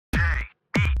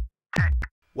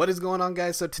What is going on,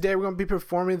 guys? So today we're going to be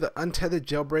performing the Untether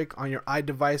Jailbreak on your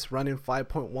iDevice running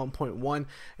 5.1.1,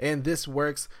 and this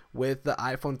works with the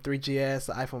iPhone 3GS,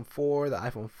 the iPhone 4, the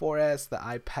iPhone 4S, the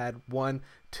iPad 1,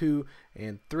 2,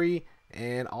 and 3,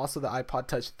 and also the iPod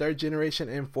Touch 3rd generation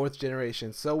and 4th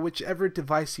generation. So whichever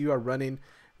device you are running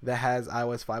that has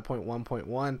iOS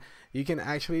 5.1.1, you can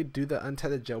actually do the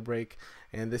Untether Jailbreak,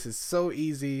 and this is so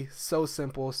easy, so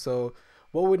simple. So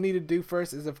what we need to do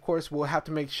first is, of course, we'll have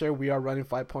to make sure we are running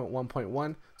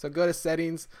 5.1.1. So go to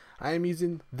settings. I am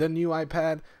using the new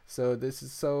iPad, so this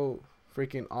is so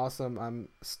freaking awesome. I'm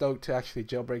stoked to actually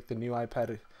jailbreak the new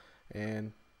iPad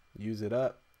and use it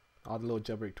up, all the little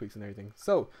jailbreak tweaks and everything.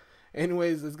 So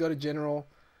anyways, let's go to general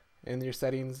in your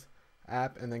settings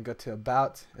app, and then go to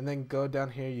about, and then go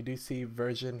down here. You do see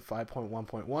version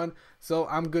 5.1.1, so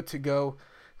I'm good to go.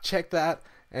 Check that,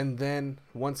 and then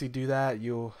once you do that,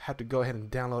 you'll have to go ahead and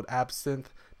download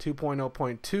Absinthe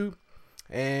 2.0.2,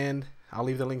 and I'll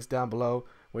leave the links down below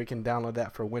where you can download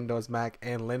that for Windows, Mac,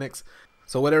 and Linux.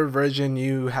 So whatever version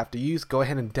you have to use, go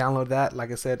ahead and download that.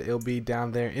 Like I said, it'll be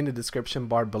down there in the description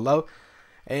bar below.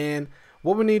 And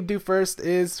what we need to do first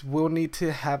is we'll need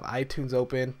to have iTunes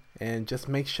open, and just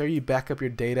make sure you back up your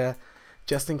data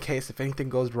just in case if anything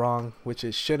goes wrong, which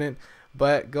it shouldn't.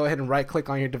 But go ahead and right click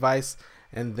on your device,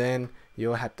 and then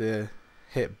you'll have to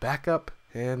hit backup,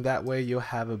 and that way you'll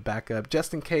have a backup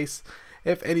just in case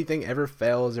if anything ever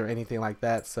fails or anything like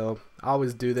that. So I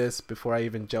always do this before I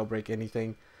even jailbreak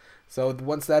anything. So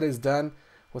once that is done,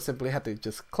 we'll simply have to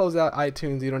just close out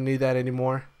iTunes. You don't need that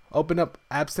anymore. Open up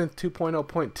Absinthe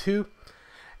 2.0.2,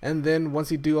 and then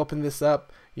once you do open this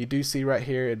up, you do see right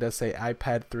here it does say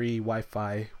iPad 3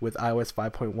 Wi-Fi with iOS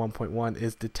 5.1.1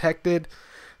 is detected.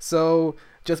 So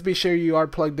just be sure you are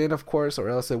plugged in, of course, or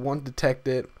else it won't detect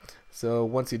it. So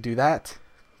once you do that,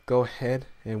 go ahead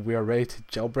and we are ready to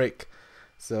jailbreak.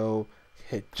 So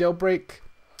hit jailbreak,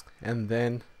 and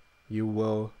then you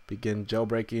will begin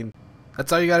jailbreaking.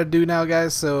 That's all you got to do now,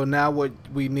 guys. So now what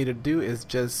we need to do is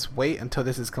just wait until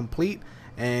this is complete,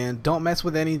 and don't mess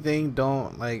with anything.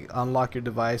 Don't like unlock your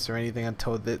device or anything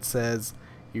until it says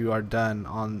you are done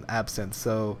on Absinthe.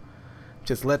 So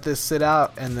just let this sit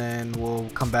out, and then we'll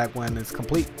come back when it's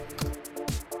complete.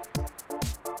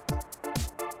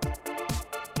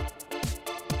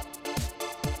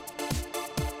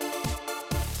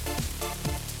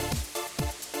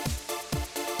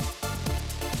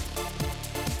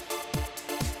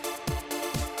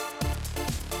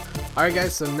 Alright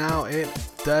guys, so now it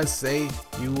does say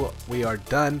we are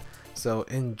done. So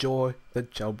enjoy the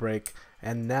jailbreak.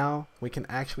 And now we can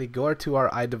actually go to our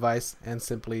iDevice and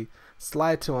simply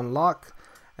slide to unlock.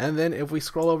 And then if we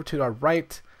scroll over to our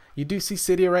right, you do see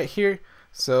Cydia right here.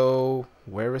 So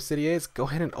wherever Cydia is, go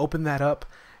ahead and open that up.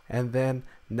 And then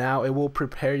now it will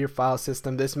prepare your file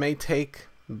system. This may take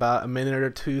about a minute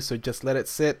or two, so just let it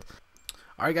sit.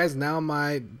 Alright guys, now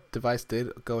my device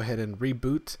did go ahead and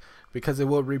reboot, because it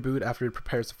will reboot after it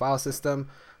prepares the file system.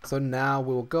 So now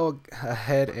we'll go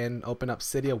ahead and open up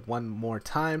Cydia one more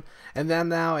time, and then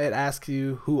now it asks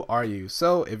you, who are you?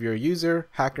 So if you're a user,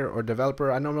 hacker, or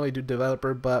developer, I normally do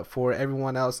developer, but for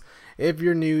everyone else, if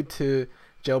you're new to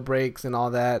jailbreaks and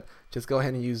all that, just go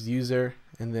ahead and use user,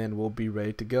 and then we'll be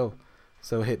ready to go.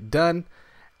 So hit done,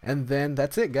 and then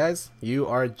that's it, guys. You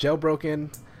are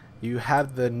jailbroken. You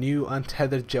have the new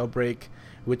Untethered Jailbreak,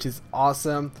 which is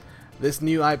awesome. This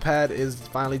new iPad is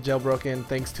finally jailbroken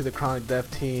thanks to the Chronic Dev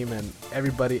team and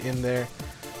everybody in there.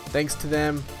 Thanks to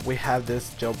them, we have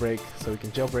this jailbreak, so we can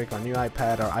jailbreak our new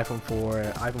iPad, our iPhone 4,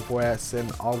 iPhone 4S,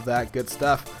 and all that good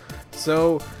stuff.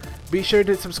 So be sure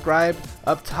to subscribe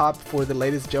up top for the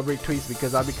latest jailbreak tweaks,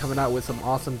 because I'll be coming out with some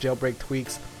awesome jailbreak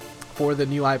tweaks for the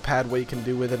new iPad, what you can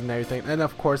do with it and everything. And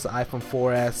of course the iPhone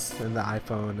 4S and the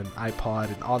iPhone and iPod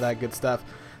and all that good stuff.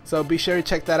 So be sure to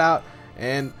check that out.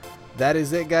 And that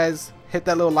is it, guys. Hit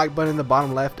that little like button in the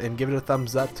bottom left and give it a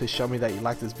thumbs up to show me that you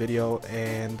like this video.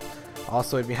 And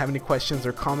also, if you have any questions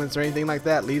or comments or anything like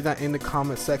that, leave that in the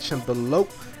comment section below.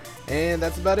 And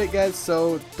that's about it, guys.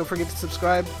 So don't forget to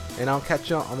subscribe, and I'll catch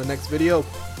you on the next video.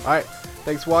 Alright,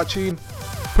 thanks for watching.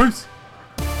 Peace.